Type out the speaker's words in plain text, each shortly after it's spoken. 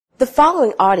The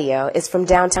following audio is from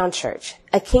Downtown Church,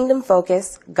 a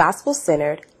kingdom-focused,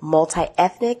 gospel-centered,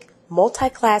 multi-ethnic,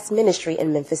 multi-class ministry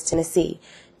in Memphis, Tennessee.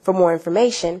 For more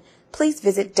information, please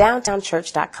visit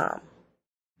downtownchurch.com.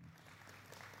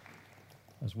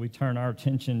 As we turn our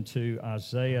attention to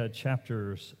Isaiah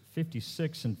chapters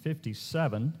 56 and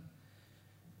 57,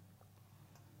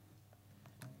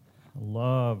 I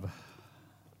love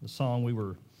the song we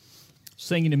were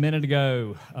singing a minute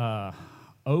ago,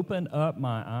 "Open up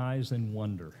my eyes in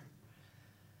wonder."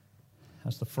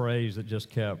 That's the phrase that just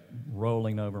kept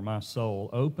rolling over my soul.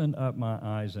 Open up my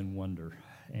eyes in wonder.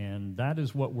 And that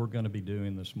is what we're going to be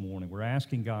doing this morning. We're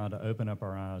asking God to open up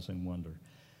our eyes in wonder.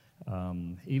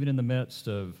 Even in the midst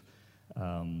of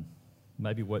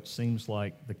maybe what seems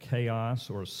like the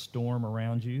chaos or a storm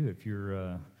around you, if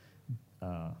you're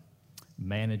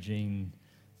managing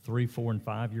 3, 4, and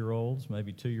 5-year-olds,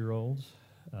 maybe 2-year-olds.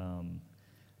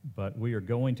 But we are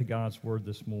going to God's Word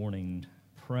this morning,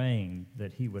 praying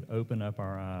that He would open up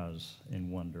our eyes in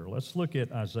wonder. Let's look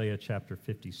at Isaiah chapter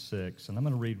 56, and I'm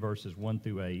going to read verses 1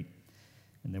 through 8,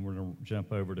 and then we're going to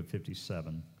jump over to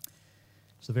 57.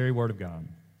 It's the very Word of God.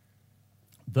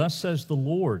 "Thus says the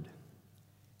Lord,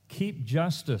 keep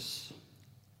justice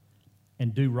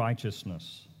and do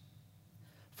righteousness.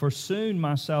 For soon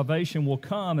my salvation will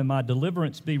come and my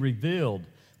deliverance be revealed.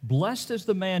 Blessed is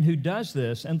the man who does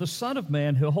this, and the Son of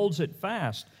Man who holds it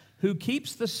fast, who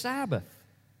keeps the Sabbath,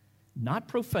 not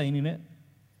profaning it,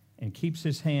 and keeps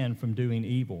his hand from doing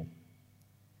evil.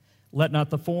 Let not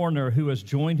the foreigner who has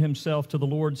joined himself to the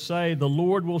Lord say, the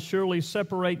Lord will surely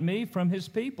separate me from his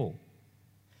people.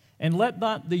 And let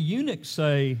not the eunuch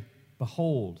say,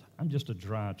 behold, I'm just a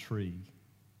dry tree.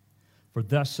 For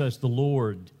thus says the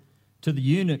Lord to the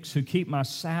eunuchs who keep my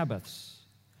Sabbaths,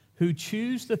 who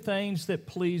choose the things that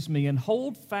please me and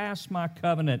hold fast my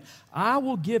covenant, I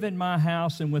will give in my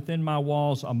house and within my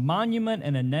walls a monument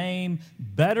and a name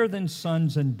better than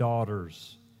sons and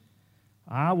daughters.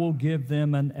 I will give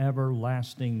them an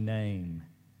everlasting name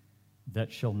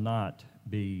that shall not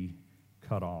be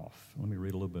cut off." Let me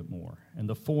read a little bit more. "And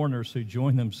the foreigners who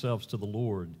join themselves to the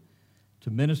Lord, to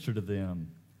minister to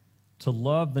them, to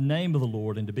love the name of the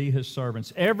Lord and to be His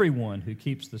servants, everyone who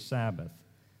keeps the Sabbath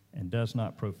and does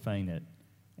not profane it,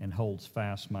 and holds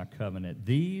fast my covenant.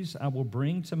 These I will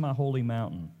bring to my holy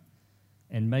mountain,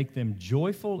 and make them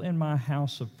joyful in my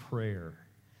house of prayer.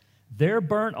 Their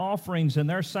burnt offerings and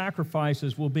their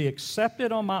sacrifices will be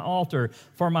accepted on my altar,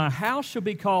 for my house shall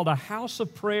be called a house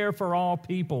of prayer for all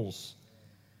peoples.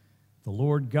 The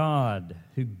Lord God,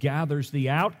 who gathers the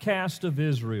outcast of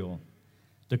Israel,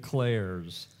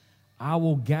 declares, I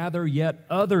will gather yet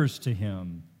others to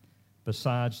Him,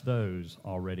 besides those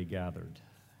already gathered."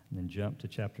 And then jump to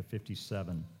chapter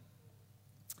 57.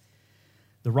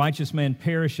 "The righteous man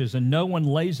perishes, and no one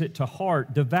lays it to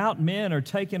heart. Devout men are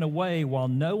taken away, while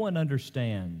no one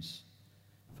understands.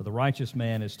 For the righteous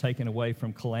man is taken away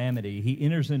from calamity. He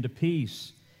enters into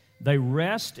peace. They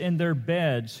rest in their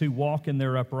beds who walk in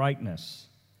their uprightness.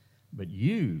 But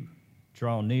you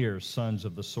draw near, sons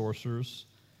of the sorcerers,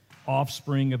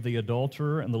 offspring of the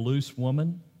adulterer and the loose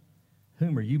woman.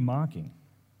 Whom are you mocking?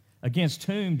 Against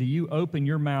whom do you open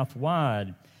your mouth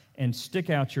wide and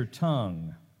stick out your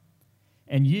tongue?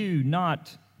 And are you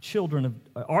not children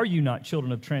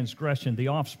of transgression, the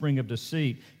offspring of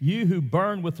deceit? You who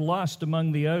burn with lust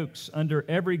among the oaks, under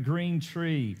every green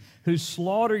tree, who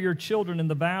slaughter your children in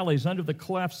the valleys, under the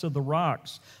clefts of the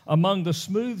rocks, among the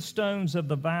smooth stones of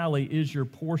the valley is your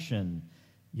portion,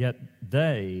 yet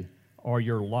they are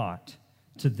your lot.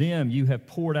 To them you have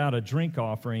poured out a drink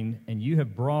offering, and you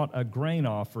have brought a grain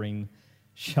offering.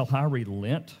 Shall I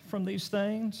relent from these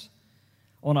things?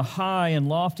 On a high and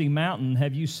lofty mountain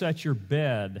have you set your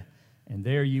bed, and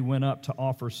there you went up to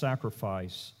offer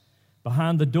sacrifice.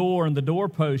 Behind the door and the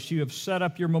doorpost you have set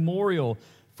up your memorial.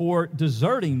 For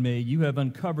deserting me you have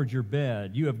uncovered your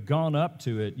bed. You have gone up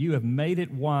to it. You have made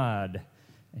it wide,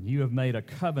 and you have made a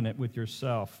covenant with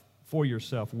yourself, for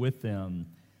yourself with them.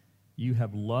 You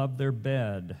have loved their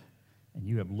bed, and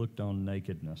you have looked on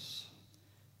nakedness."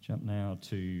 Jump now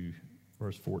to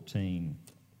verse 14.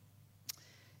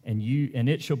 And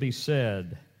it shall be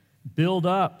said, build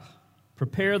up,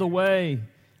 prepare the way,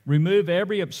 remove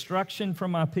every obstruction from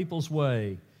my people's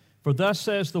way. For thus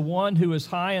says the one who is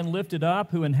high and lifted up,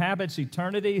 who inhabits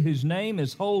eternity, whose name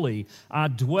is holy. I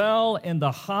dwell in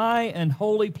the high and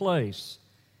holy place,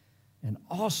 and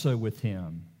also with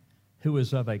him who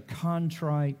is of a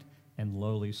contrite and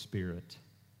lowly spirit,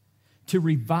 to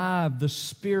revive the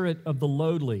spirit of the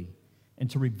lowly and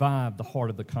to revive the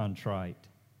heart of the contrite.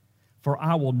 For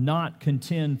I will not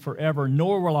contend forever,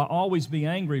 nor will I always be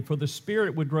angry, for the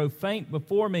spirit would grow faint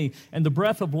before me, and the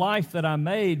breath of life that I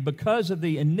made. Because of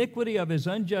the iniquity of his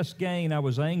unjust gain, I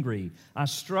was angry. I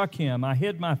struck him, I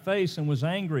hid my face and was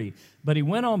angry. But he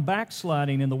went on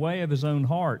backsliding in the way of his own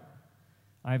heart.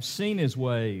 I have seen his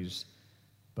ways,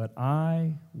 but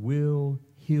I will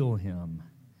heal him.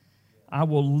 I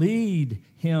will lead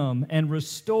him and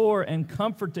restore and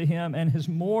comfort to him and his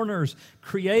mourners,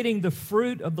 creating the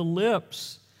fruit of the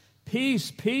lips. Peace,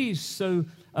 peace, so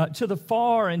to the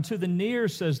far and to the near,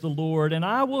 says the Lord, and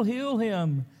I will heal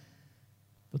him.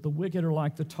 But the wicked are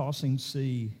like the tossing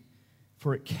sea,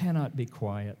 for it cannot be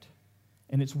quiet,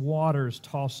 and its waters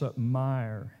toss up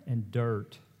mire and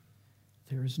dirt.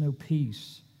 There is no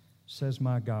peace, says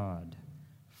my God,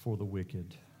 for the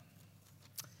wicked.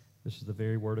 This is the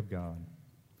very word of God.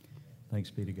 Thanks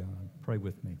be to God. Pray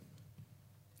with me.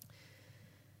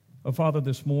 Oh, Father,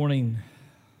 this morning,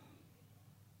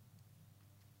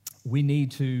 we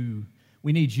need you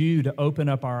to open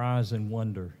up our eyes in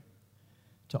wonder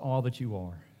to all that you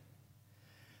are.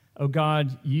 Oh,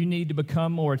 God, you need to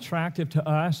become more attractive to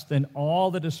us than all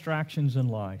the distractions in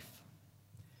life.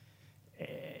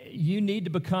 You need to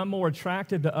become more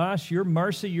attractive to us. Your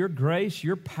mercy, your grace,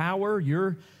 your power,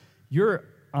 your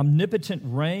omnipotent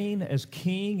reign as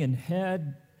king and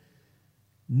head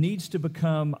needs to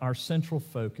become our central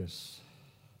focus,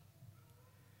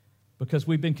 because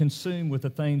we've been consumed with the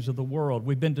things of the world.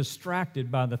 We've been distracted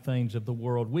by the things of the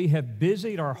world. We have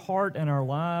busied our heart and our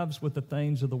lives with the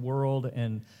things of the world,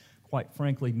 and quite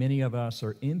frankly, many of us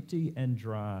are empty and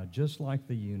dry, just like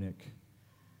the eunuch.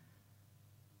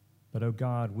 But, oh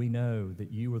God, we know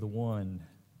that you are the one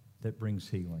that brings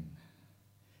healing.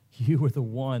 You are the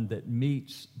one that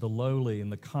meets the lowly and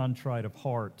the contrite of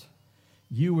heart.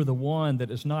 You are the one that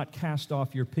has not cast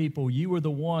off your people. You are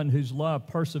the one whose love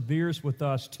perseveres with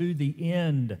us to the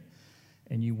end,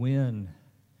 and you win.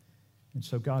 And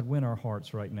so, God, win our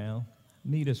hearts right now.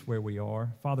 Meet us where we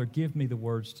are. Father, give me the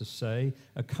words to say.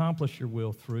 Accomplish your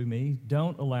will through me.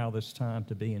 Don't allow this time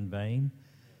to be in vain.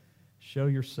 Show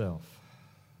yourself.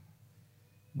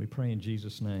 We pray in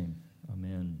Jesus' name.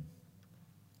 Amen.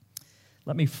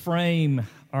 Let me frame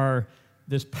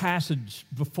this passage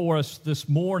before us this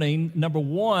morning. Number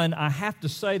one, I have to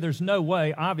say there's no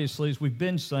way, obviously, as we've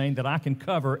been saying, that I can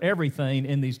cover everything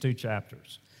in these two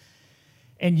chapters.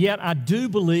 And yet I do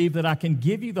believe that I can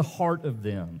give you the heart of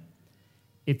them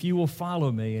if you will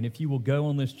follow me and if you will go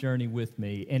on this journey with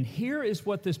me. And here is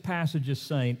what this passage is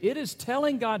saying. It is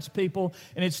telling God's people,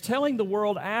 and it's telling the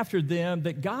world after them,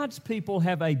 that God's people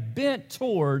have a bent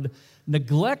toward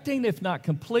neglecting, if not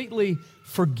completely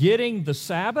forgetting, the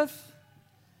Sabbath,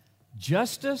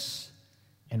 justice,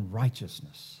 and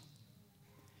righteousness.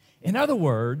 In other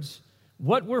words,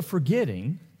 what we're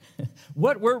forgetting,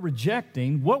 what we're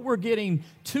rejecting, what we're getting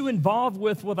too involved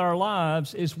with our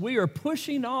lives is we are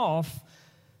pushing off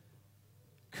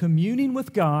communing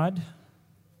with God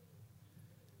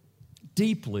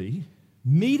deeply,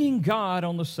 meeting God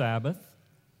on the Sabbath.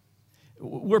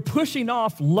 We're pushing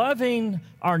off loving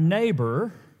our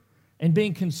neighbor and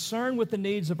being concerned with the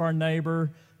needs of our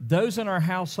neighbor, those in our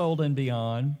household and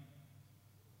beyond,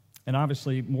 and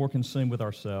obviously more consumed with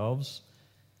ourselves.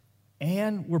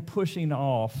 And we're pushing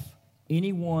off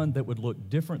anyone that would look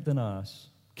different than us,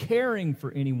 caring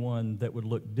for anyone that would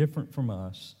look different from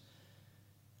us,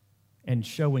 and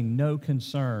showing no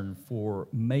concern for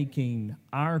making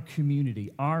our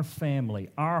community, our family,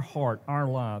 our heart, our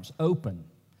lives open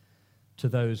to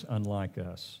those unlike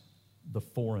us, the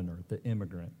foreigner, the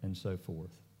immigrant, and so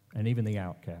forth, and even the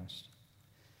outcast.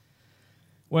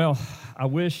 Well, I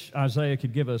wish Isaiah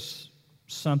could give us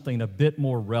something a bit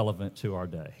more relevant to our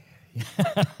day.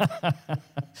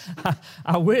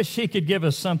 I wish he could give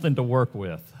us something to work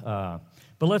with.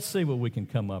 But let's see what we can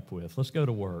come up with. Let's go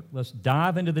to work. Let's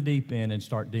dive into the deep end and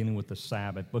start dealing with the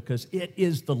Sabbath, because it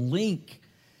is the link.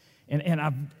 And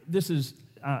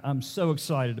I'm so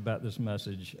excited about this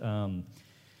message.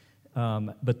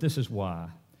 But this is why.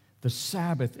 The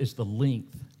Sabbath is the link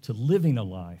to living a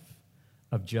life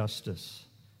of justice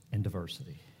and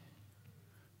diversity.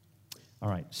 All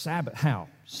right, Sabbath, how?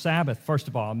 Sabbath, first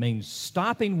of all, means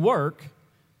stopping work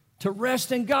to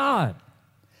rest in God.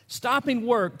 Stopping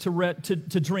work to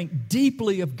drink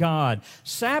deeply of God.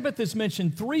 Sabbath is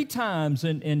mentioned 3 times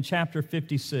in chapter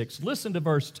 56. Listen to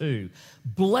verse 2.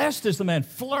 Blessed is the man,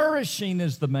 flourishing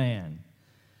is the man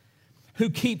who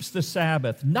keeps the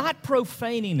Sabbath, not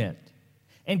profaning it,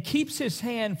 and keeps his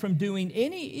hand from doing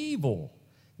any evil.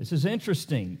 This is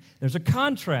interesting. There's a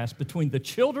contrast between the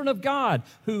children of God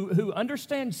who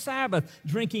understand Sabbath,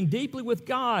 drinking deeply with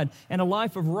God, and a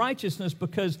life of righteousness,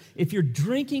 because if you're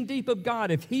drinking deep of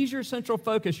God, if He's your central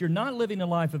focus, you're not living a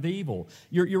life of evil.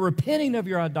 You're repenting of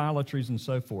your idolatries and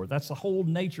so forth. That's the whole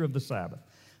nature of the Sabbath.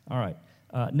 All right,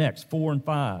 next, 4 and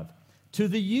 5. To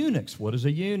the eunuchs, what is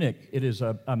a eunuch? It is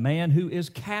a man who is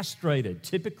castrated.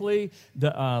 Typically,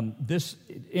 this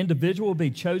individual will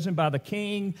be chosen by the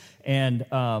king, and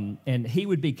he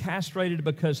would be castrated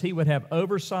because he would have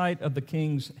oversight of the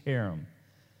king's harem,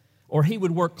 or he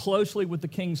would work closely with the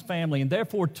king's family, and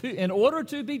therefore, in order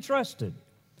to be trusted,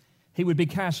 he would be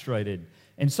castrated.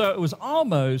 And so it was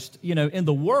almost, in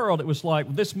the world, it was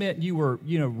like this meant you were,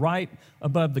 right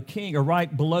above the king, or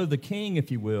right below the king, if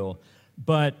you will,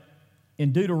 but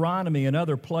in Deuteronomy and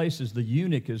other places, the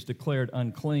eunuch is declared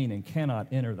unclean and cannot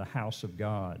enter the house of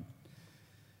God.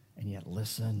 And yet,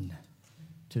 listen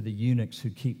to the eunuchs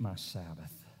who keep my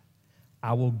Sabbath.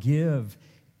 I will give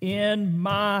in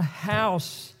my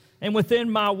house and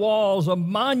within my walls a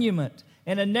monument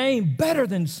and a name better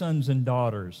than sons and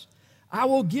daughters. I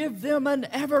will give them an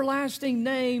everlasting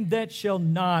name that shall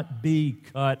not be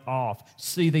cut off.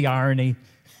 See the irony?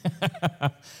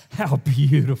 How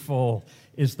beautiful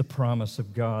is the promise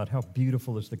of God. How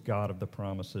beautiful is the God of the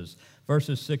promises.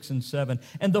 Verses 6 and 7.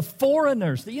 And the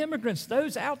foreigners, the immigrants,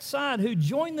 those outside who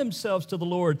join themselves to the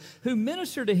Lord, who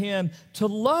minister to Him, to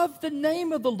love the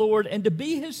name of the Lord and to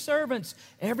be His servants,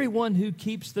 everyone who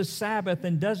keeps the Sabbath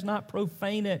and does not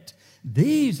profane it,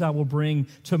 these I will bring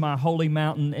to my holy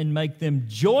mountain and make them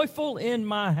joyful in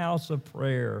my house of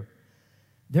prayer.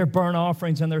 Their burnt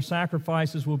offerings and their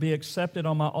sacrifices will be accepted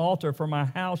on my altar, for my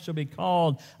house shall be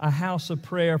called a house of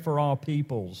prayer for all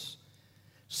peoples.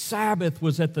 Sabbath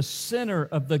was at the center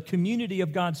of the community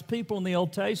of God's people in the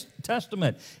Old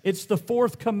Testament. It's the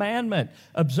fourth commandment.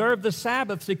 Observe the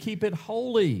Sabbath to keep it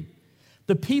holy.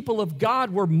 The people of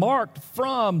God were marked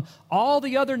from all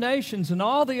the other nations and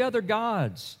all the other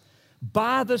gods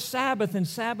by the Sabbath and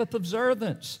Sabbath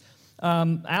observance.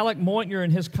 Alec Moitner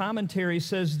in his commentary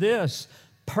says this: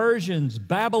 Persians,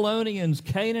 Babylonians,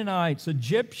 Canaanites,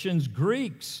 Egyptians,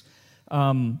 Greeks,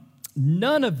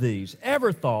 none of these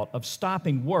ever thought of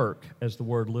stopping work, as the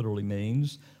word literally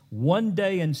means, 1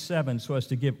 day in 7 so as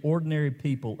to give ordinary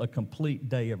people a complete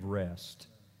day of rest.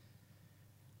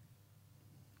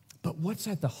 But what's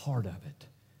at the heart of it?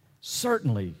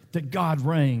 Certainly that God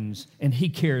reigns and He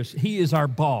cares. He is our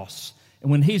boss. And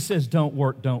when He says don't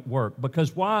work, don't work.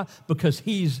 Because why? Because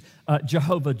He's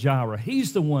Jehovah Jireh.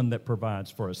 He's the one that provides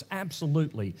for us.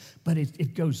 Absolutely. But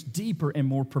it goes deeper and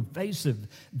more pervasive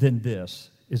than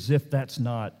this, as if that's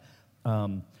not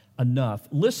enough.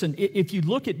 Listen, if you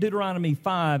look at Deuteronomy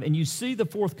 5 and you see the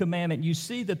fourth commandment, you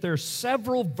see that there are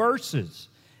several verses.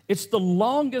 It's the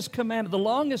longest commandment, the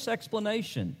longest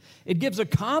explanation. It gives a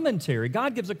commentary.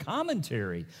 God gives a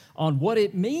commentary on what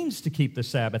it means to keep the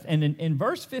Sabbath. And in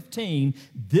verse 15,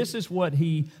 this is what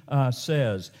He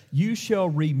says. You shall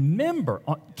remember,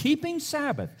 keeping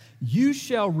Sabbath, you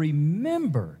shall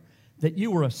remember that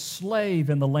you were a slave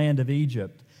in the land of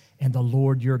Egypt, and the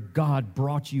Lord your God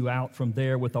brought you out from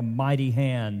there with a mighty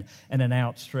hand and an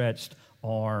outstretched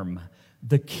arm.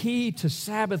 The key to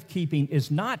Sabbath keeping is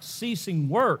not ceasing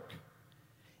work.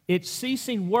 It's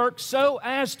ceasing work so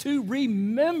as to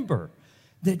remember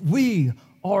that we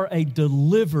are a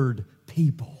delivered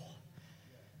people.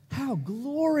 How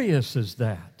glorious is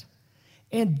that?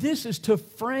 And this is to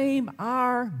frame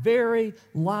our very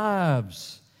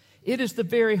lives. It is the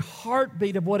very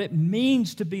heartbeat of what it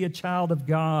means to be a child of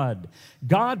God.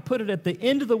 God put it at the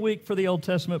end of the week for the Old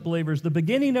Testament believers, the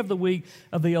beginning of the week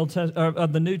of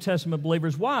the New Testament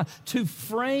believers. Why? To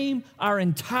frame our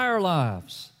entire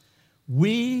lives.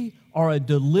 We are a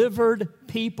delivered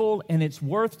people, and it's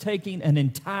worth taking an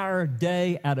entire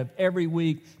day out of every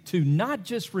week to not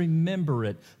just remember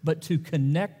it, but to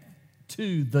connect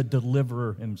to the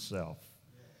deliverer Himself.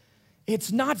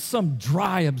 It's not some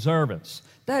dry observance.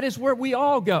 That is where we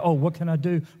all go, oh, what can I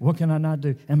do? What can I not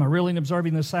do? Am I really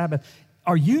observing the Sabbath?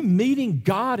 Are you meeting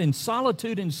God in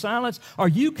solitude and silence? Are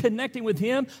you connecting with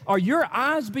Him? Are your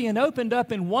eyes being opened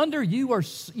up in wonder? You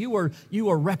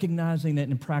are recognizing it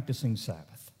and practicing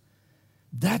Sabbath.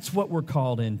 That's what we're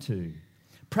called into.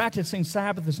 Practicing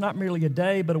Sabbath is not merely a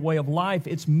day, but a way of life.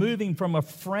 It's moving from a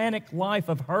frantic life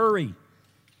of hurry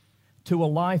to a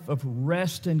life of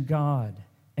rest in God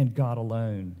and God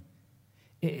alone.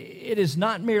 It is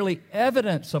not merely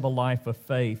evidence of a life of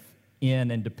faith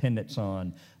in and dependence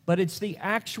on, but it's the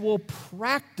actual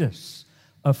practice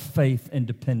of faith and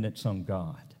dependence on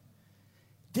God.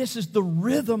 This is the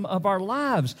rhythm of our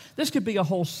lives. This could be a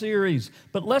whole series,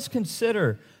 but let's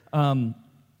consider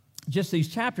just these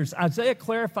chapters, Isaiah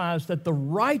clarifies that the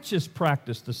righteous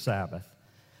practice the Sabbath,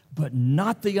 but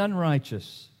not the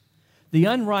unrighteous. The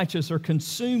unrighteous are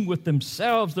consumed with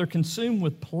themselves. They're consumed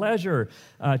with pleasure.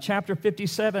 Chapter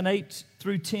 57, 8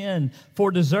 through 10.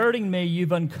 For deserting me,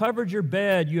 you've uncovered your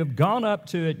bed. You have gone up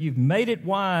to it. You've made it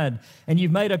wide. And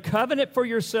you've made a covenant for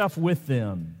yourself with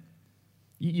them.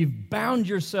 You've bound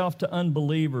yourself to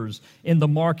unbelievers in the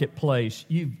marketplace.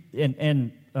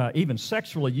 Even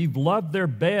sexually, you've loved their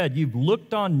bed. You've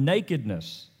looked on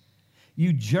nakedness.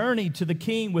 You journeyed to the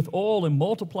king with oil and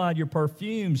multiplied your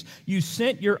perfumes. You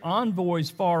sent your envoys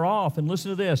far off. And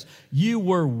listen to this. You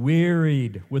were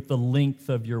wearied with the length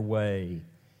of your way.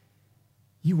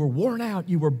 You were worn out.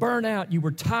 You were burnt out. You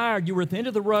were tired. You were at the end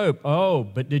of the rope. Oh,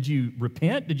 but did you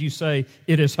repent? Did you say,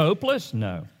 it is hopeless?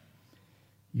 No.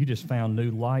 You just found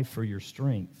new life for your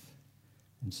strength.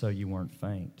 And so you weren't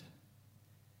faint.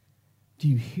 Do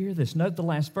you hear this? Note the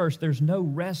last verse. There's no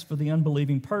rest for the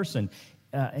unbelieving person.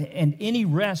 And any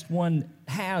rest one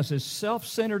has is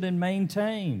self-centered and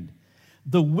maintained.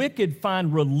 The wicked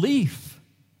find relief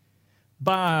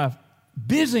by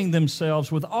busying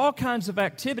themselves with all kinds of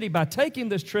activity, by taking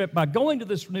this trip, by going to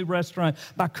this new restaurant,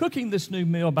 by cooking this new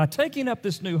meal, by taking up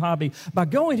this new hobby, by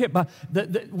going here.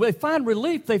 They find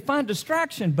relief, they find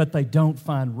distraction, but they don't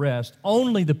find rest.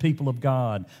 Only the people of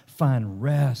God find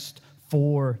rest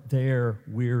for their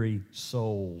weary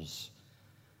souls.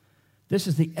 This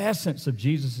is the essence of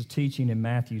Jesus' teaching in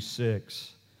Matthew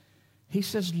 6. He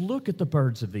says, look at the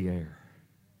birds of the air.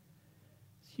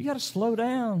 You got to slow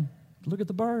down. Look at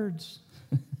the birds.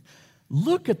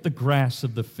 Look at the grass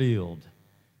of the field.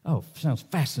 Oh, sounds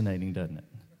fascinating, doesn't it?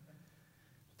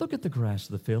 Look at the grass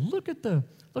of the field. Look at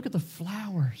the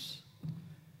flowers.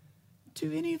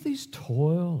 Do any of these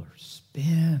toil or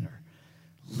spin or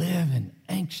live in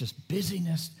anxious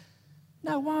busyness?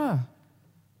 No, why?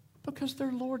 Because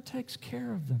their Lord takes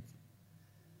care of them.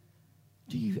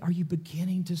 Are you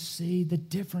beginning to see the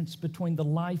difference between the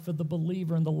life of the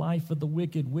believer and the life of the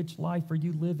wicked? Which life are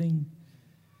you living?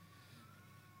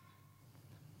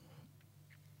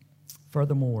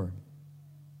 Furthermore,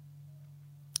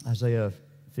 Isaiah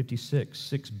 56,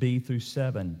 6b through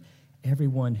 7,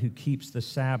 everyone who keeps the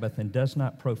Sabbath and does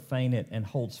not profane it and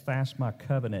holds fast my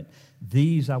covenant,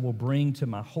 these I will bring to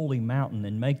my holy mountain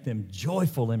and make them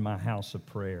joyful in my house of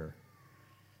prayer.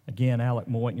 Again, Alec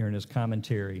Moitner in his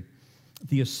commentary,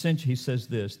 he says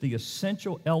this, the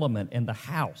essential element in the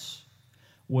house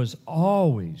was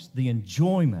always the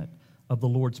enjoyment of the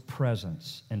Lord's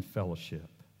presence and fellowship.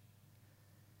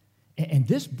 And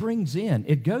this brings in,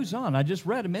 it goes on. I just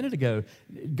read a minute ago,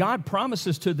 God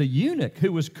promises to the eunuch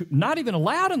who was not even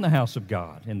allowed in the house of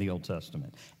God in the Old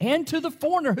Testament, and to the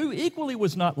foreigner who equally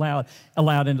was not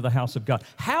allowed into the house of God.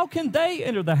 How can they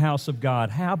enter the house of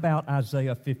God? How about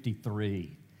Isaiah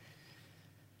 53?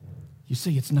 You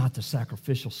see, it's not the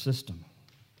sacrificial system.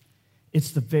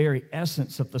 It's the very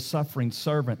essence of the suffering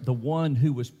servant, the one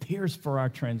who was pierced for our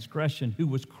transgression, who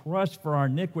was crushed for our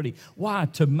iniquity. Why?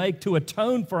 To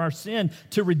atone for our sin,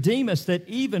 to redeem us, that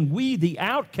even we, the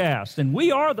outcast, and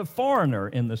we are the foreigner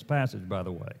in this passage, by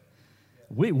the way.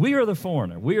 We are the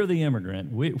foreigner. We are the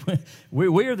immigrant. We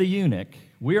are the eunuch.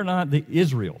 We are not the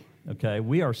Israel, okay?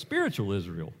 We are spiritual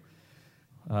Israel.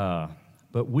 But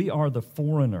we are the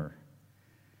foreigner.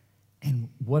 And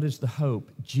what is the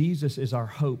hope? Jesus is our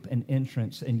hope and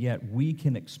entrance, and yet we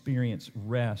can experience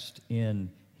rest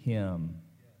in Him.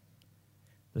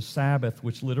 The Sabbath,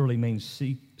 which literally means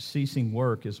ceasing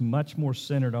work, is much more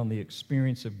centered on the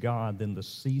experience of God than the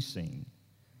ceasing.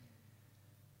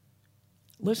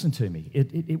 Listen to me.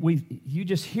 You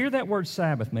just hear that word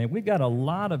Sabbath, man. We've got a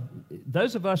lot of,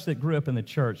 those of us that grew up in the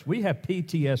church, we have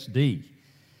PTSD.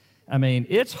 I mean,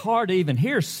 it's hard to even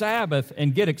hear Sabbath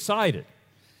and get excited.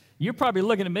 You're probably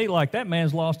looking at me like that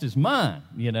man's lost his mind,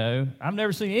 you know. I've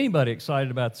never seen anybody excited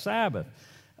about Sabbath.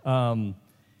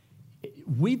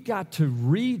 We've got to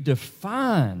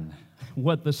redefine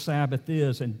what the Sabbath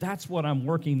is, and that's what I'm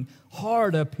working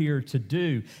hard up here to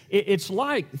do. It's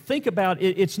like, think about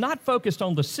it, it's not focused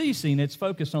on the ceasing, it's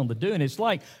focused on the doing. It's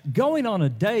like going on a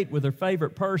date with their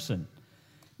favorite person,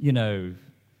 you know.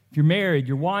 If you're married,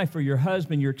 your wife or your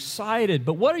husband, you're excited.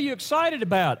 But what are you excited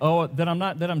about? Oh, that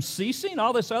I'm ceasing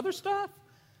all this other stuff?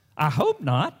 I hope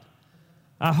not.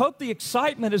 I hope the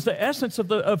excitement is the essence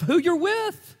of who you're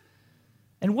with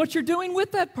and what you're doing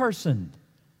with that person.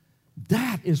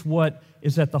 That is what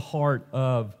is at the heart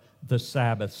of the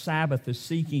Sabbath. Sabbath is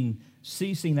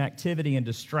ceasing activity and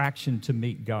distraction to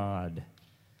meet God.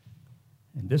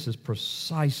 And this is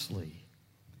precisely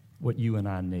what you and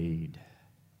I need.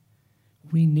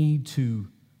 We need to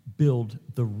build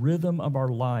the rhythm of our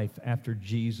life after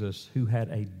Jesus, who had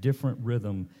a different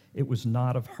rhythm. It was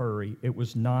not of hurry. It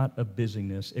was not of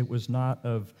busyness. It was not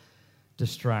of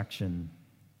distraction.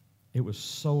 It was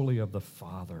solely of the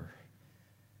Father.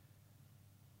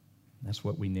 That's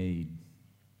what we need.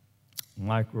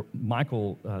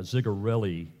 Michael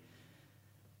Zigarelli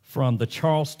from the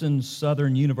Charleston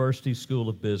Southern University School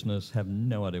of Business, have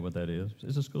no idea what that is.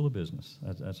 It's a school of business.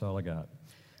 That's all I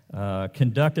got.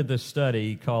 Conducted this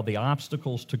study called the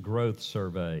Obstacles to Growth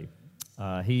Survey.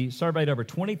 He surveyed over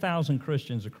 20,000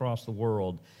 Christians across the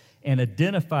world and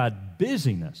identified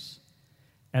busyness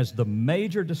as the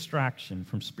major distraction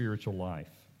from spiritual life.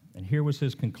 And here was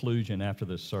his conclusion after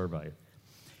this survey.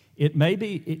 It may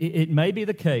be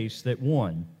the case that,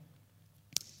 one,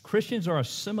 Christians are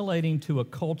assimilating to a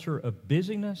culture of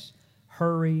busyness,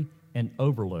 hurry, and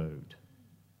overload,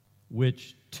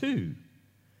 which, two,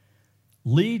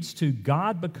 leads to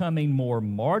God becoming more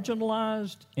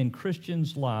marginalized in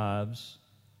Christians' lives,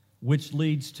 which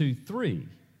leads to, three,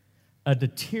 a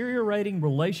deteriorating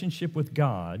relationship with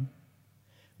God,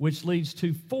 which leads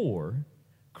to, four,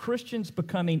 Christians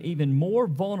becoming even more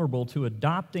vulnerable to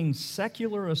adopting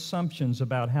secular assumptions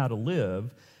about how to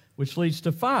live, which leads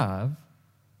to, five,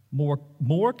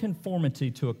 more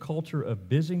conformity to a culture of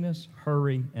busyness,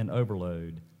 hurry, and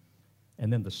overload.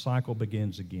 And then the cycle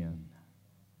begins again.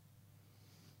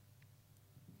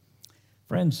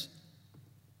 Friends,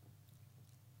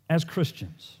 as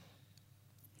Christians,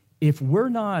 if we're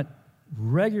not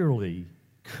regularly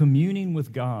communing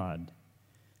with God,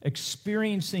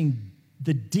 experiencing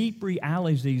the deep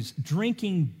realities,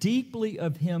 drinking deeply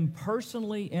of Him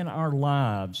personally in our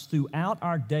lives throughout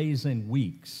our days and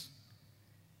weeks,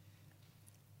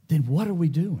 then what are we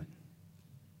doing?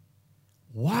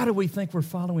 Why do we think we're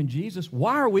following Jesus?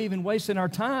 Why are we even wasting our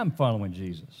time following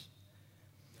Jesus?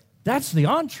 That's the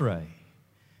entree.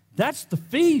 That's the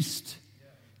feast.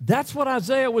 That's what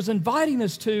Isaiah was inviting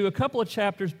us to a couple of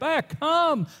chapters back.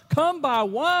 Come buy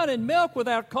wine and milk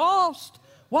without cost.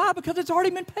 Why? Because it's already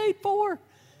been paid for.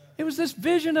 It was this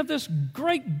vision of this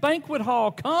great banquet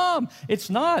hall. Come. It's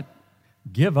not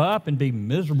give up and be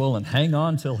miserable and hang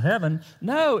on till heaven.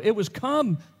 No, it was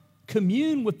come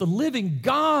commune with the living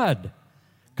God.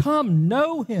 Come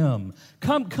know Him.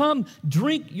 Come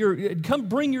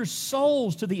bring your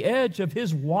souls to the edge of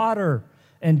His water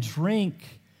and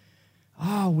drink.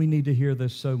 Oh, we need to hear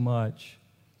this so much.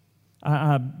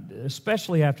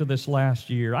 Especially after this last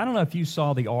year. I don't know if you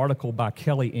saw the article by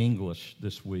Kelly English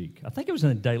this week. I think it was in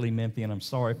the Daily Memphian. I'm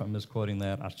sorry if I'm misquoting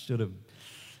that. I should have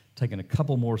taken a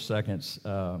couple more seconds,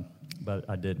 but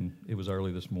I didn't. It was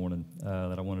early this morning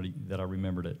that I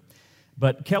remembered it.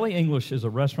 But Kelly English is a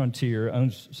restaurateur,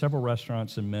 owns several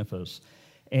restaurants in Memphis,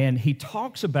 and he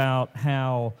talks about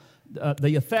how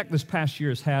the effect this past year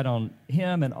has had on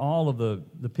him and all of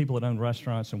the people that own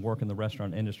restaurants and work in the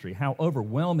restaurant industry, how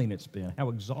overwhelming it's been, how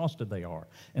exhausted they are.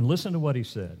 And listen to what he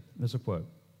said. There's a quote.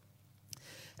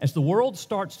 As the world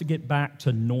starts to get back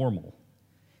to normal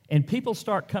and people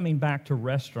start coming back to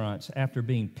restaurants after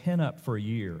being pent up for a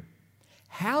year,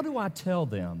 how do I tell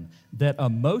them that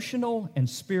emotional and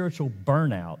spiritual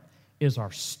burnout is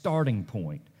our starting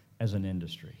point as an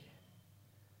industry?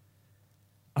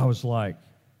 I was like,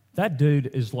 that dude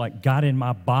is like got in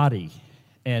my body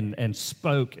and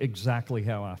spoke exactly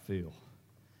how I feel.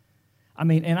 I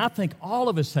mean, and I think all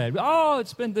of us had,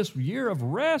 it's been this year of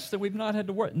rest that we've not had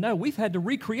to work. No, we've had to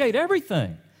recreate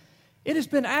everything. It has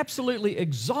been absolutely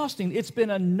exhausting. It's been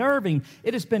unnerving.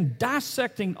 It has been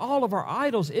dissecting all of our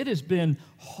idols. It has been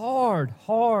hard.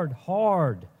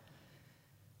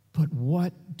 But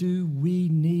what do we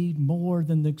need more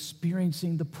than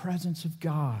experiencing the presence of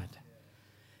God?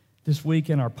 This week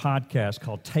in our podcast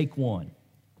called Take One,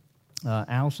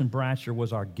 Allison Bratcher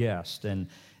was our guest, and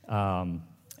I'm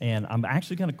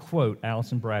actually going to quote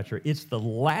Allison Bratcher. It's the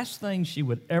last thing she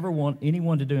would ever want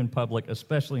anyone to do in public,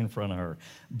 especially in front of her,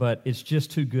 but it's just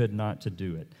too good not to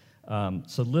do it.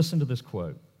 So listen to this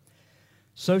quote.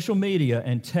 Social media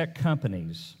and tech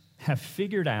companies have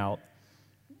figured out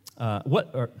that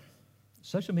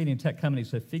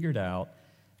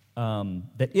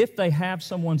if they have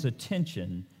someone's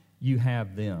attention, you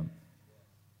have them.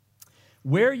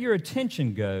 Where your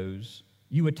attention goes,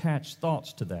 you attach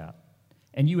thoughts to that.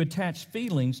 And you attach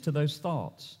feelings to those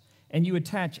thoughts. And you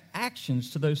attach actions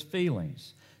to those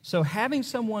feelings. So having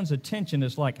someone's attention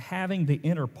is like having the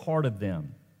inner part of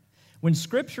them. When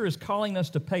Scripture is calling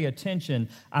us to pay attention,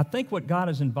 I think what God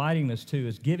is inviting us to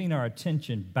is giving our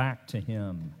attention back to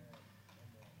Him.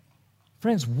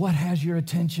 Friends, what has your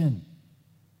attention?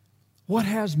 What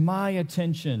has my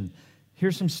attention?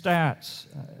 Here's some stats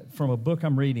from a book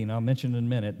I'm reading. I'll mention in a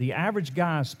minute. The average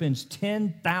guy spends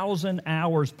 10,000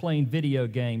 hours playing video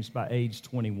games by age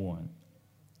 21.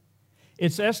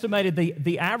 It's estimated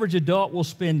the average adult will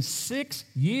spend 6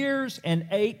 years and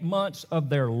 8 months of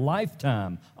their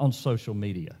lifetime on social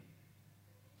media.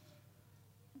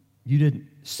 You didn't.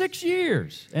 6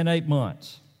 years and 8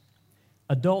 months.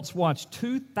 Adults watch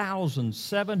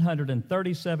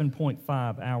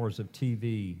 2,737.5 hours of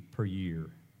TV per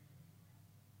year.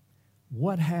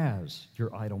 What has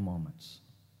your idle moments?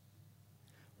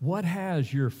 What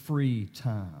has your free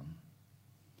time?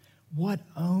 What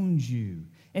owns you?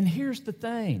 And here's the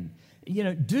thing,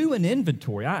 do an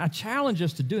inventory. I challenge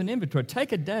us to do an inventory.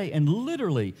 Take a day and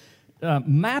literally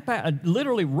map out,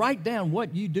 literally write down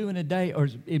what you do in a day, or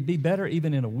it'd be better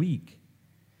even in a week.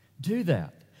 Do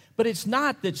that. But it's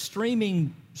not that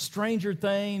streaming Stranger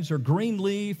Things or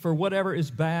Greenleaf or whatever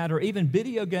is bad, or even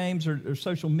video games or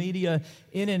social media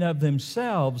in and of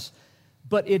themselves,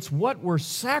 but it's what we're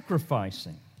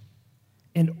sacrificing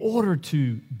in order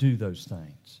to do those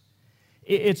things.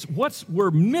 It's what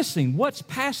we're missing, what's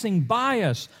passing by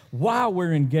us while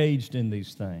we're engaged in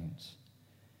these things.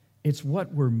 It's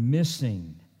what we're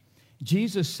missing.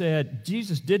 Jesus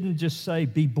didn't just say,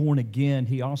 be born again.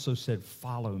 He also said,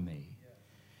 follow me.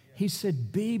 He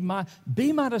said, be my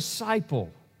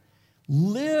disciple.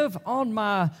 Live on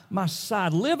my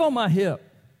side. Live on my hip.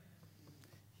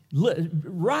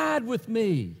 Ride with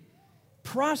me.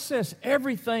 Process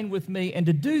everything with me. And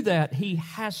to do that, he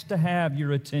has to have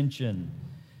your attention.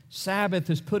 Sabbath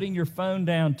is putting your phone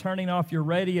down, turning off your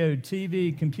radio,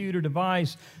 TV, computer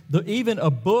device, even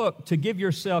a book, to give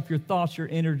yourself, your thoughts, your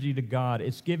energy to God.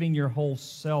 It's giving your whole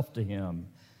self to Him.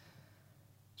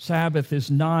 Sabbath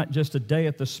is not just a day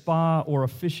at the spa or a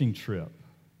fishing trip.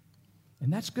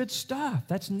 And that's good stuff.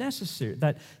 That's necessary.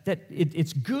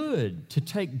 It's good to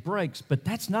take breaks, but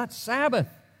that's not Sabbath.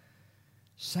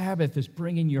 Sabbath is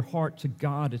bringing your heart to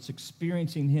God. It's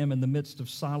experiencing Him in the midst of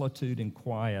solitude and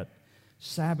quiet.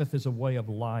 Sabbath is a way of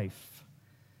life.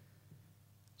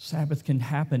 Sabbath can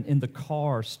happen in the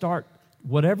car. Start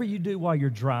whatever you do while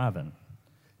you're driving.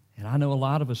 And I know a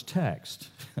lot of us text,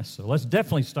 so let's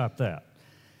definitely stop that.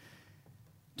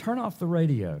 Turn off the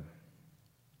radio.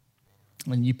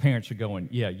 And you parents are going,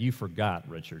 yeah, you forgot,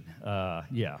 Richard.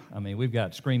 Yeah, I mean, we've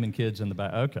got screaming kids in the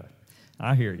back. Okay,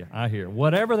 I hear you.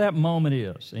 Whatever that moment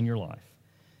is in your life,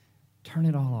 turn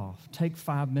it all off. Take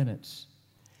 5 minutes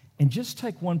and just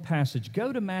take one passage.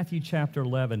 Go to Matthew chapter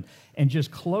 11 and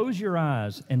just close your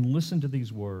eyes and listen to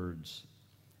these words.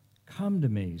 Come to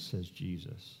me, says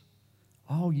Jesus,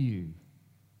 all you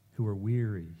who are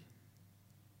weary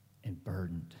and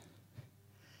burdened,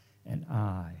 and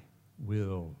I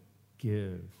will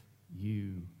give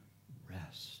you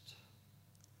rest.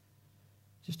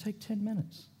 Just take 10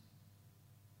 minutes.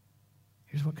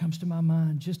 Here's what comes to my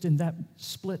mind just in that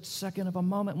split second of a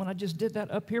moment when I just did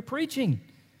that up here preaching.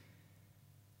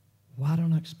 Why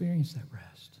don't I experience that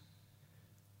rest?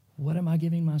 What am I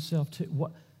giving myself to?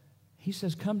 He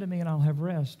says, come to me and I'll have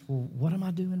rest. Well, what am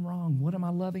I doing wrong? What am I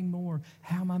loving more?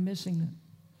 How am I missing it?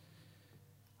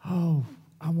 Oh,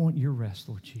 I want your rest,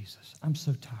 Lord Jesus. I'm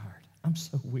so tired. I'm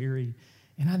so weary,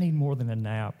 and I need more than a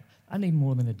nap. I need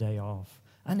more than a day off.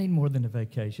 I need more than a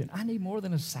vacation. I need more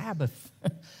than a Sabbath.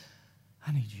 I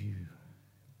need you.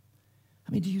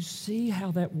 I mean, do you see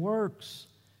how that works?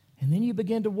 And then you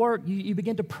begin to work. You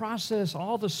begin to process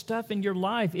all the stuff in your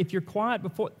life. If you're quiet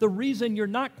before, the reason you're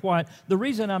not quiet, the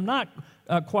reason I'm not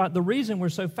quiet, the reason we're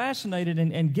so fascinated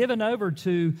and given over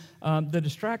to the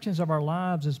distractions of our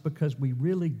lives is because we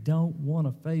really don't want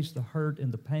to face the hurt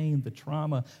and the pain, the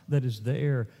trauma that is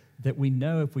there, that we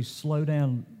know if we slow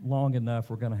down long enough,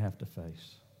 we're going to have to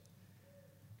face.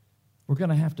 We're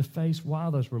going to have to face why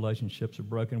those relationships are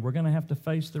broken. We're going to have to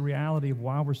face the reality of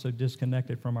why we're so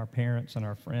disconnected from our parents and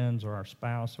our friends or our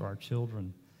spouse or our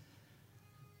children.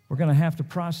 We're going to have to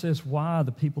process why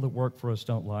the people that work for us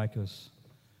don't like us.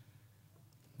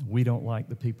 We don't like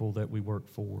the people that we work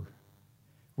for.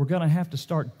 We're going to have to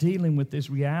start dealing with these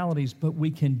realities, but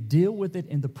we can deal with it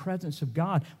in the presence of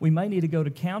God. We may need to go to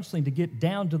counseling to get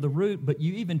down to the root, but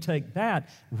you even take that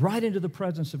right into the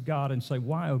presence of God and say,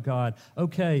 why, oh God?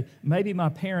 Okay, maybe my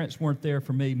parents weren't there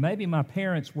for me. Maybe my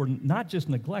parents were not just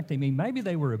neglecting me. Maybe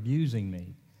they were abusing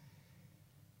me.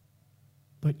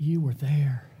 But you were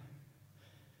there.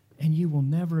 And you will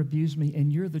never abuse me,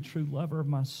 and you're the true lover of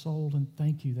my soul, and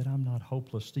thank you that I'm not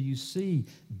hopeless. Do you see?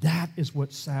 That is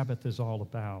what Sabbath is all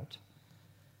about.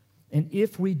 And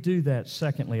if we do that,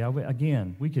 secondly,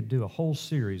 again, we could do a whole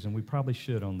series, and we probably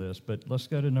should on this, but let's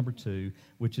go to number 2,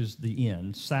 which is the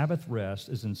end. Sabbath rest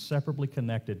is inseparably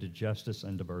connected to justice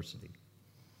and diversity.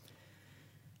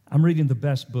 I'm reading the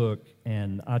best book,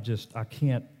 and I just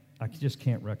can't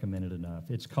recommend it enough.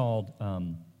 It's called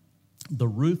The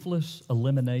Ruthless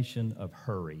Elimination of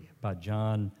Hurry by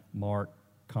John Mark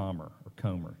Comer,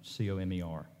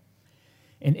 C-O-M-E-R.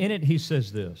 And in it he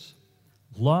says this: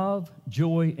 love,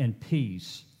 joy, and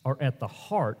peace are at the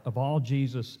heart of all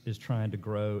Jesus is trying to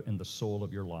grow in the soul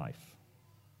of your life.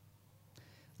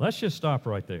 Let's just stop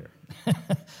right there.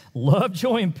 Love,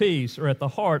 joy, and peace are at the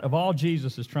heart of all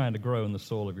Jesus is trying to grow in the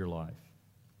soul of your life.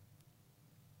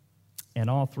 And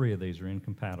all three of these are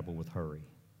incompatible with hurry.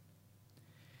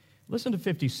 Listen to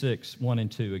 56, 1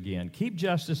 and 2 again. Keep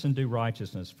justice and do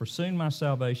righteousness, for soon my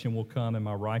salvation will come and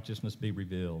my righteousness be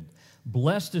revealed.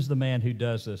 Blessed is the man who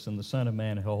does this, and the Son of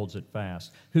Man who holds it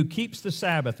fast, who keeps the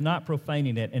Sabbath, not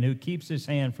profaning it, and who keeps his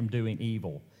hand from doing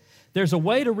evil. There's a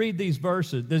way to read these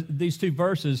verses, these two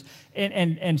verses,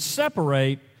 and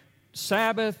separate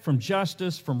Sabbath from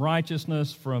justice, from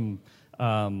righteousness, from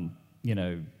the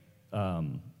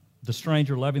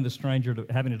stranger, loving the stranger,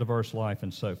 having a diverse life,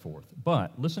 and so forth.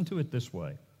 But listen to it this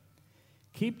way.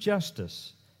 Keep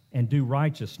justice and do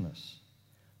righteousness.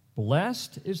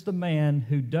 Blessed is the man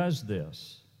who does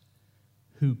this,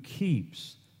 who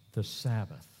keeps the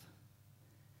Sabbath.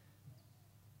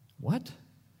 What?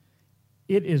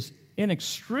 It is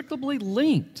inextricably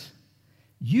linked.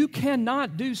 You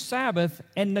cannot do Sabbath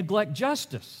and neglect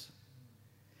justice.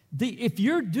 If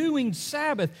you're doing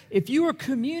Sabbath, if you are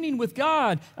communing with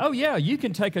God, oh yeah, you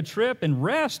can take a trip and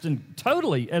rest and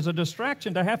totally as a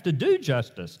distraction to have to do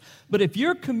justice. But if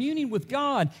you're communing with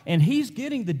God and He's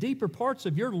getting the deeper parts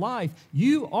of your life,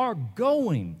 you are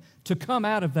going to come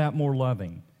out of that more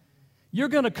loving. You're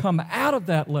going to come out of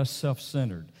that less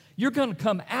self-centered. You're going to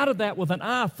come out of that with an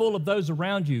eye full of those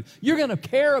around you. You're going to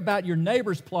care about your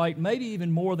neighbor's plight, maybe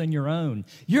even more than your own.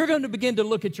 You're going to begin to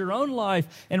look at your own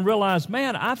life and realize,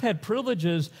 man, I've had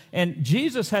privileges, and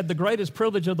Jesus had the greatest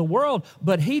privilege of the world,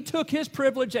 but He took His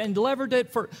privilege and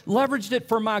leveraged it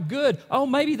for my good. Oh,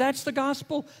 maybe that's the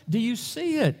gospel? Do you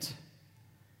see it?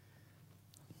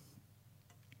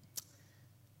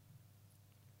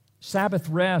 Sabbath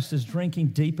rest is drinking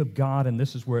deep of God, and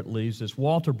this is where it leads us.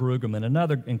 Walter Brueggemann,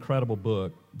 another incredible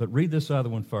book, but read this other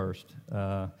one first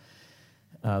that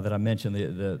I mentioned,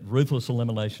 the Ruthless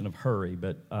Elimination of Hurry.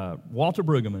 But Walter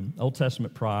Brueggemann, Old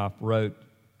Testament prof, wrote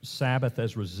Sabbath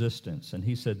as Resistance, and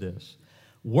he said this: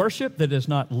 worship that does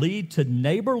not lead to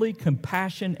neighborly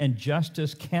compassion and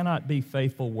justice cannot be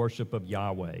faithful worship of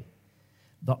Yahweh.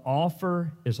 The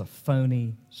offer is a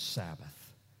phony Sabbath.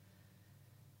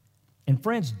 And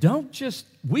friends,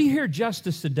 we hear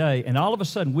justice today, and all of a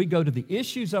sudden we go to the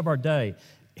issues of our day.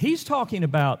 He's talking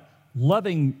about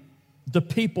loving the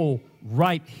people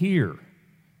right here.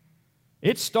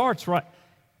 It starts right.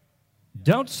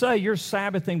 Don't say you're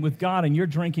Sabbathing with God and you're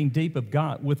drinking deep with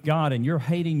God and you're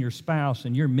hating your spouse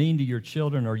and you're mean to your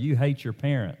children or you hate your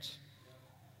parents.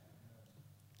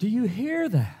 Do you hear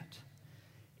that?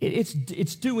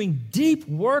 It's doing deep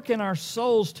work in our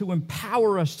souls to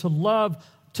empower us to love.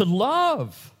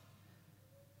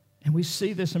 And we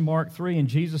see this in Mark 3 in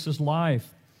Jesus'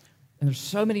 life. And there's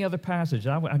so many other passages.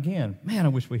 I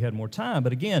wish we had more time.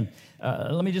 But again,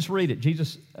 let me just read it.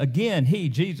 Jesus,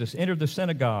 entered the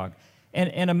synagogue.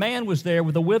 And a man was there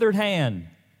with a withered hand.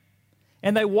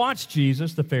 And they watched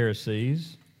Jesus, the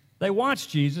Pharisees. They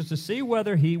watched Jesus to see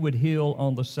whether He would heal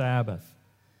on the Sabbath.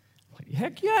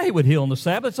 Heck yeah, He would heal on the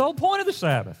Sabbath. It's the whole point of the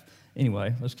Sabbath.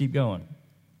 Anyway, let's keep going.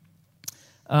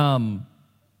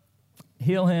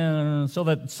 Heal him so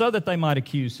that they might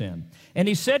accuse him. And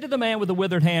He said to the man with the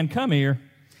withered hand, come here.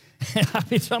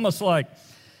 It's almost like,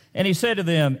 and He said to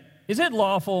them, is it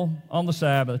lawful on the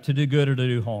Sabbath to do good or to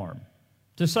do harm,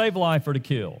 to save life or to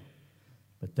kill?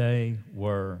 But they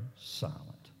were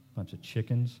silent, bunch of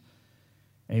chickens.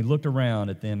 And He looked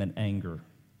around at them in anger,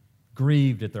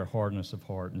 grieved at their hardness of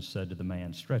heart, and said to the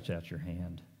man, stretch out your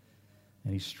hand.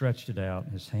 And he stretched it out,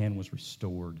 and his hand was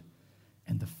restored.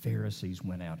 And the Pharisees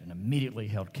went out and immediately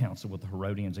held counsel with the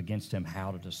Herodians against him,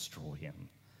 how to destroy him.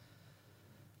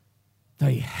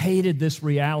 They hated this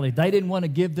reality. They didn't want to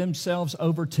give themselves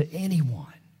over to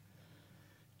anyone.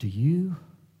 Do you?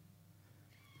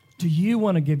 Do you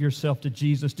want to give yourself to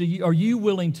Jesus? Are you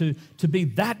willing to be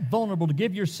that vulnerable, to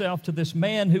give yourself to this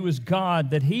man who is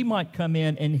God, that He might come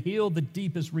in and heal the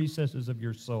deepest recesses of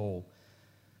your soul?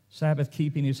 Sabbath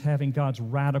keeping is having God's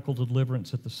radical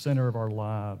deliverance at the center of our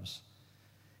lives.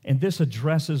 And this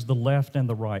addresses the left and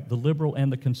the right, the liberal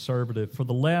and the conservative. For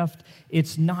the left,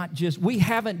 it's not just, we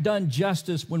haven't done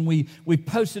justice when we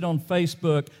posted on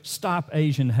Facebook, Stop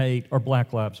Asian Hate or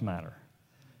Black Lives Matter.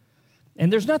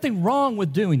 And there's nothing wrong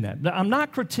with doing that. I'm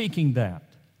not critiquing that.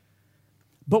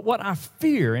 But what I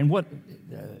fear, and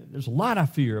there's a lot I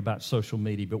fear about social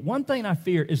media, but one thing I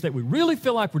fear is that we really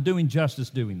feel like we're doing justice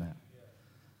doing that.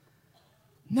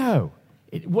 No.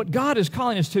 What God is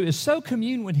calling us to is so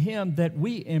commune with Him that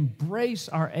we embrace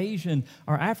our Asian,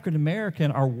 our African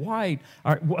American, our white,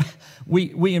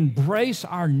 we embrace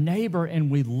our neighbor and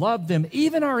we love them,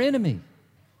 even our enemy.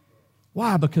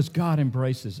 Why? Because God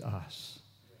embraces us.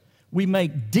 We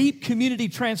make deep community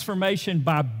transformation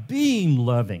by being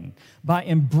loving, by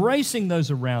embracing those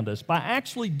around us, by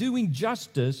actually doing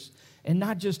justice and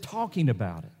not just talking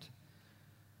about it.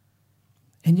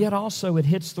 And yet also it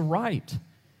hits the right.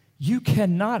 You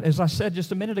cannot, as I said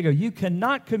just a minute ago, you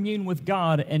cannot commune with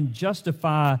God and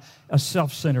justify a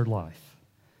self-centered life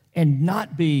and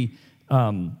not be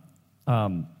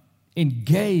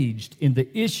engaged in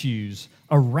the issues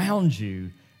around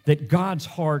you that God's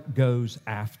heart goes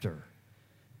after.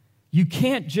 You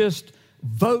can't just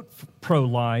vote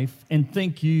pro-life and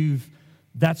think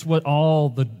that's what all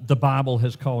the Bible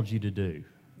has called you to do.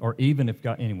 Or even if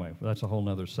God, anyway, that's a whole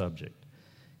other subject.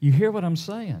 You hear what I'm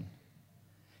saying?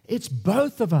 It's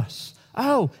both of us.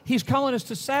 Oh, He's calling us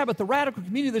to Sabbath, the radical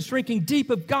community that's drinking deep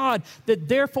of God, that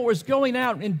therefore is going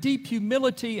out in deep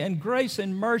humility and grace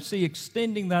and mercy,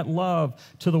 extending that love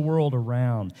to the world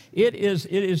around. It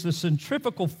is the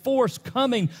centrifugal force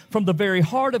coming from the very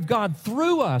heart of God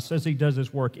through us as He does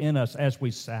His work in us as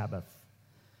we Sabbath.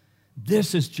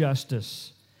 This is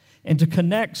justice. And to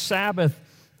connect Sabbath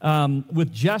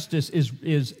with justice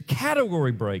is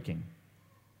category breaking.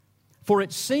 For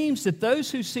it seems that those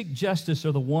who seek justice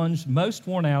are the ones most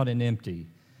worn out and empty,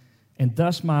 and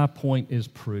thus my point is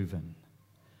proven.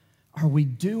 Are we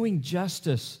doing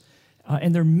justice?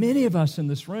 And there are many of us in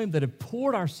this room that have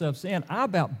poured ourselves in. I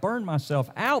about burned myself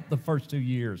out the first 2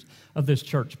 years of this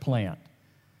church plant.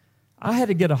 I had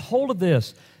to get a hold of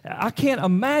this. I can't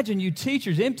imagine you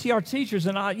teachers, MTR teachers,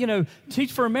 and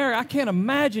Teach for America. I can't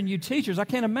imagine you teachers. I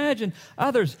can't imagine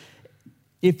others.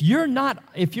 If you're not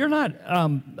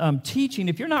teaching,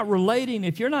 if you're not relating,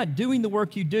 if you're not doing the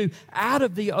work you do out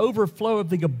of the overflow of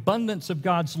the abundance of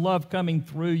God's love coming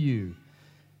through you,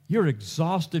 you're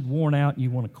exhausted, worn out, and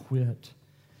you want to quit.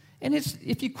 And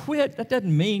if you quit, that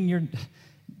doesn't mean you're...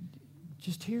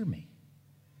 Just hear me.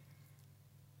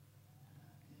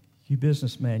 You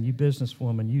businessman, you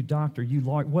businesswoman, you doctor, you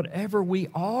lawyer, whatever we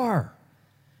are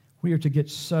to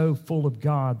get so full of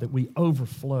God that we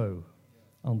overflow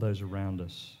on those around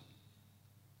us.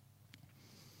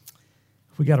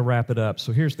 We got to wrap it up.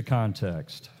 So here's the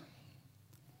context.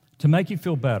 To make you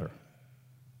feel better,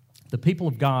 the people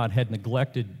of God had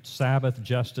neglected Sabbath,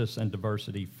 justice, and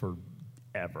diversity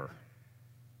forever.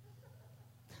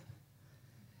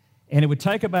 And it would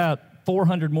take about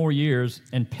 400 more years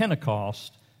and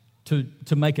Pentecost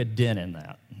to make a dent in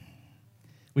that.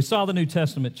 We saw the New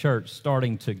Testament church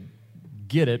starting to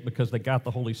get it because they got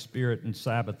the Holy Spirit and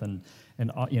Sabbath and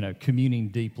communing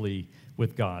deeply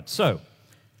with God. So,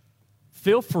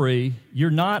 feel free.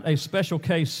 You're not a special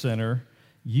case sinner.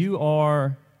 You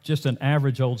are just an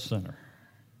average old sinner.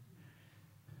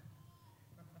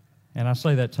 And I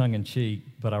say that tongue in cheek,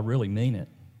 but I really mean it.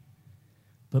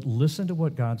 But listen to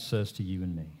what God says to you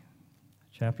and me.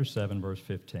 Chapter 7, verse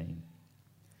 15.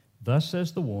 Thus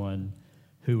says the one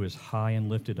who is high and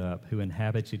lifted up, who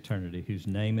inhabits eternity, whose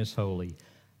name is holy.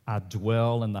 I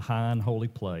dwell in the high and holy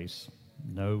place.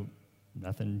 No,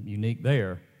 nothing unique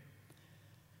there.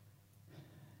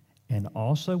 And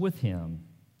also with him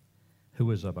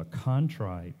who is of a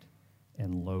contrite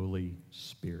and lowly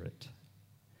spirit,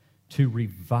 to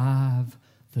revive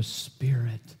the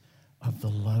spirit of the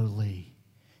lowly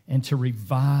and to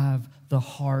revive the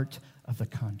heart of the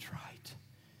contrite.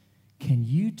 Can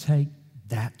you take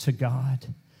that to God?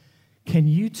 Can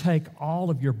you take all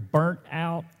of your burnt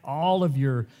out, all of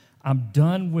your I'm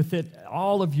done with it,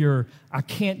 all of your I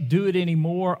can't do it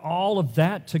anymore, all of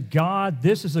that to God?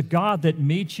 This is a God that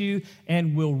meets you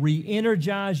and will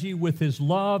re-energize you with His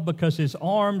love because His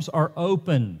arms are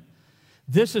open.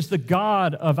 This is the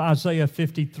God of Isaiah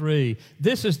 53.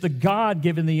 This is the God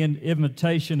giving the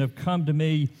invitation of come to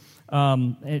me,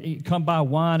 come buy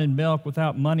wine and milk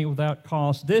without money, without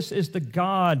cost. This is the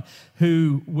God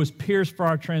who was pierced for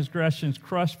our transgressions,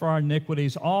 crushed for our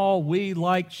iniquities. All we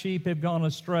like sheep have gone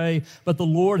astray, but the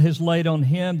Lord has laid on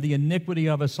Him the iniquity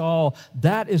of us all.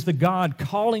 That is the God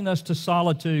calling us to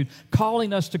solitude,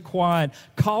 calling us to quiet,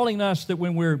 calling us that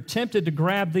when we're tempted to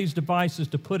grab these devices,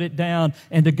 to put it down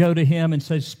and to go to Him and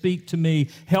say, speak to me,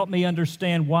 help me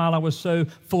understand why I was so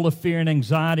full of fear and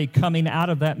anxiety coming out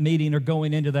of that meeting or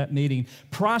going into that meeting,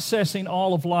 processing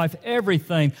all of life,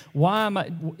 everything. Why am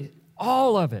I?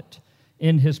 All of it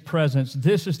in His presence.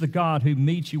 This is the God who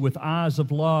meets you with eyes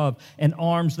of love and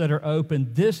arms that are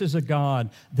open. This is a God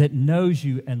that knows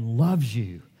you and loves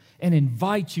you and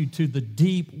invites you to the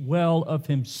deep well of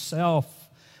Himself.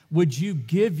 Would you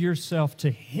give yourself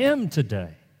to Him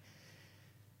today?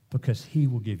 Because He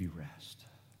will give you rest.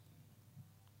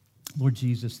 Lord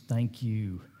Jesus, thank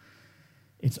you.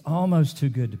 It's almost too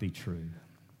good to be true.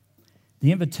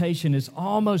 The invitation is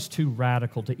almost too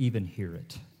radical to even hear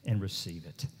it and receive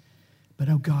it. But,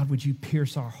 oh God, would you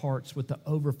pierce our hearts with the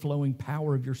overflowing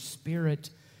power of your Spirit?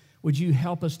 Would you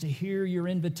help us to hear your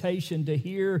invitation, to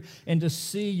hear and to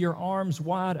see your arms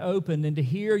wide open, and to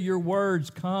hear your words,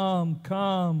 come,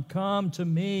 come, come to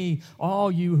me,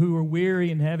 all you who are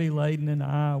weary and heavy laden, and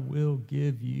I will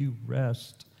give you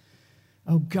rest.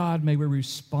 Oh God, may we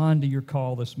respond to your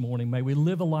call this morning. May we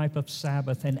live a life of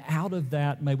Sabbath, and out of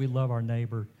that, may we love our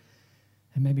neighbor,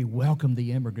 and may we welcome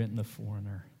the immigrant and the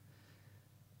foreigner,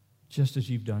 just as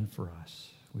you've done for us.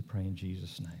 We pray in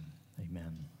Jesus' name.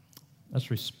 Amen.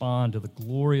 Let's respond to the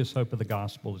glorious hope of the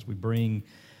gospel as we bring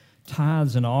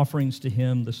tithes and offerings to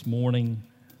Him this morning,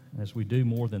 as we do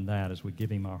more than that, as we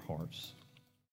give Him our hearts.